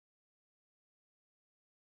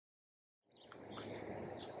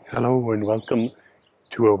Hello and welcome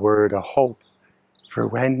to a word of hope for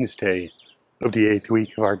Wednesday of the 8th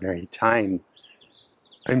week of Ordinary Time.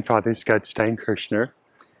 I'm Father Scott Steinkirchner,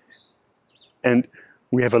 and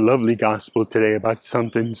we have a lovely gospel today about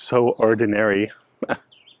something so ordinary.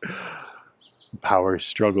 Power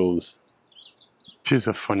struggles. 'Tis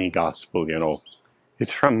a funny gospel, you know.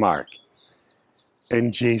 It's from Mark.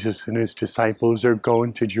 And Jesus and his disciples are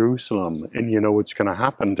going to Jerusalem, and you know what's going to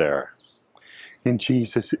happen there. And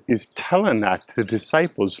Jesus is telling that to the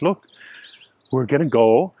disciples, look, we're going to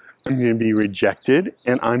go, I'm going to be rejected,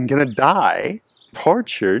 and I'm going to die,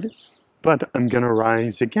 tortured, but I'm going to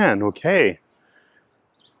rise again, okay?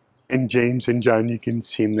 And James and John, you can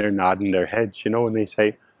see them there nodding their heads, you know, and they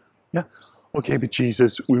say, yeah, okay, but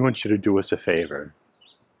Jesus, we want you to do us a favor.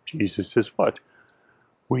 Jesus says, what?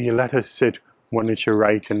 Will you let us sit one at your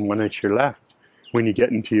right and one at your left when you get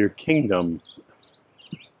into your kingdom?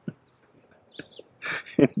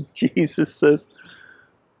 And Jesus says,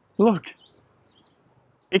 look,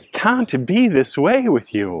 it can't be this way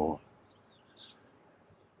with you.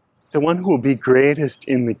 The one who will be greatest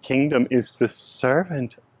in the kingdom is the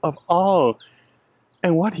servant of all.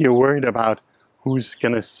 And what are you worried about? Who's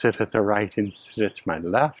going to sit at the right and sit at my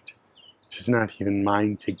left? It is not even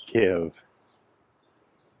mine to give.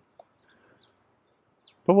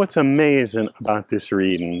 But what's amazing about this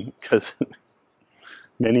reading, because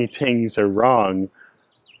many things are wrong,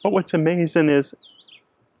 but what's amazing is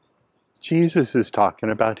Jesus is talking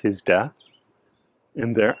about his death,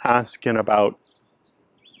 and they're asking about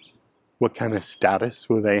what kind of status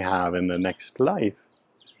will they have in the next life.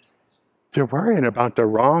 They're worrying about the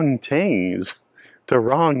wrong things. The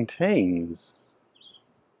wrong things.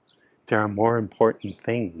 There are more important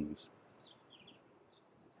things.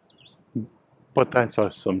 But that's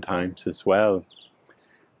us sometimes as well.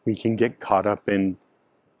 We can get caught up in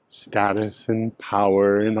status and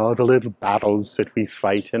power and all the little battles that we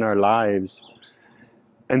fight in our lives.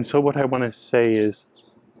 And so what I want to say is,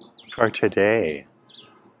 for today,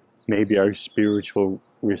 maybe our spiritual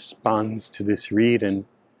response to this reading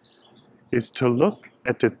is to look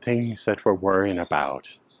at the things that we're worrying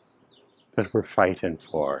about, that we're fighting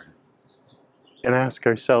for, and ask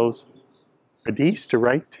ourselves, are these the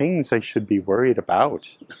right things I should be worried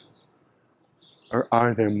about? Or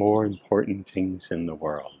are there more important things in the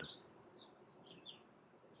world?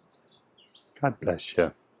 God bless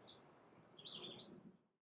you.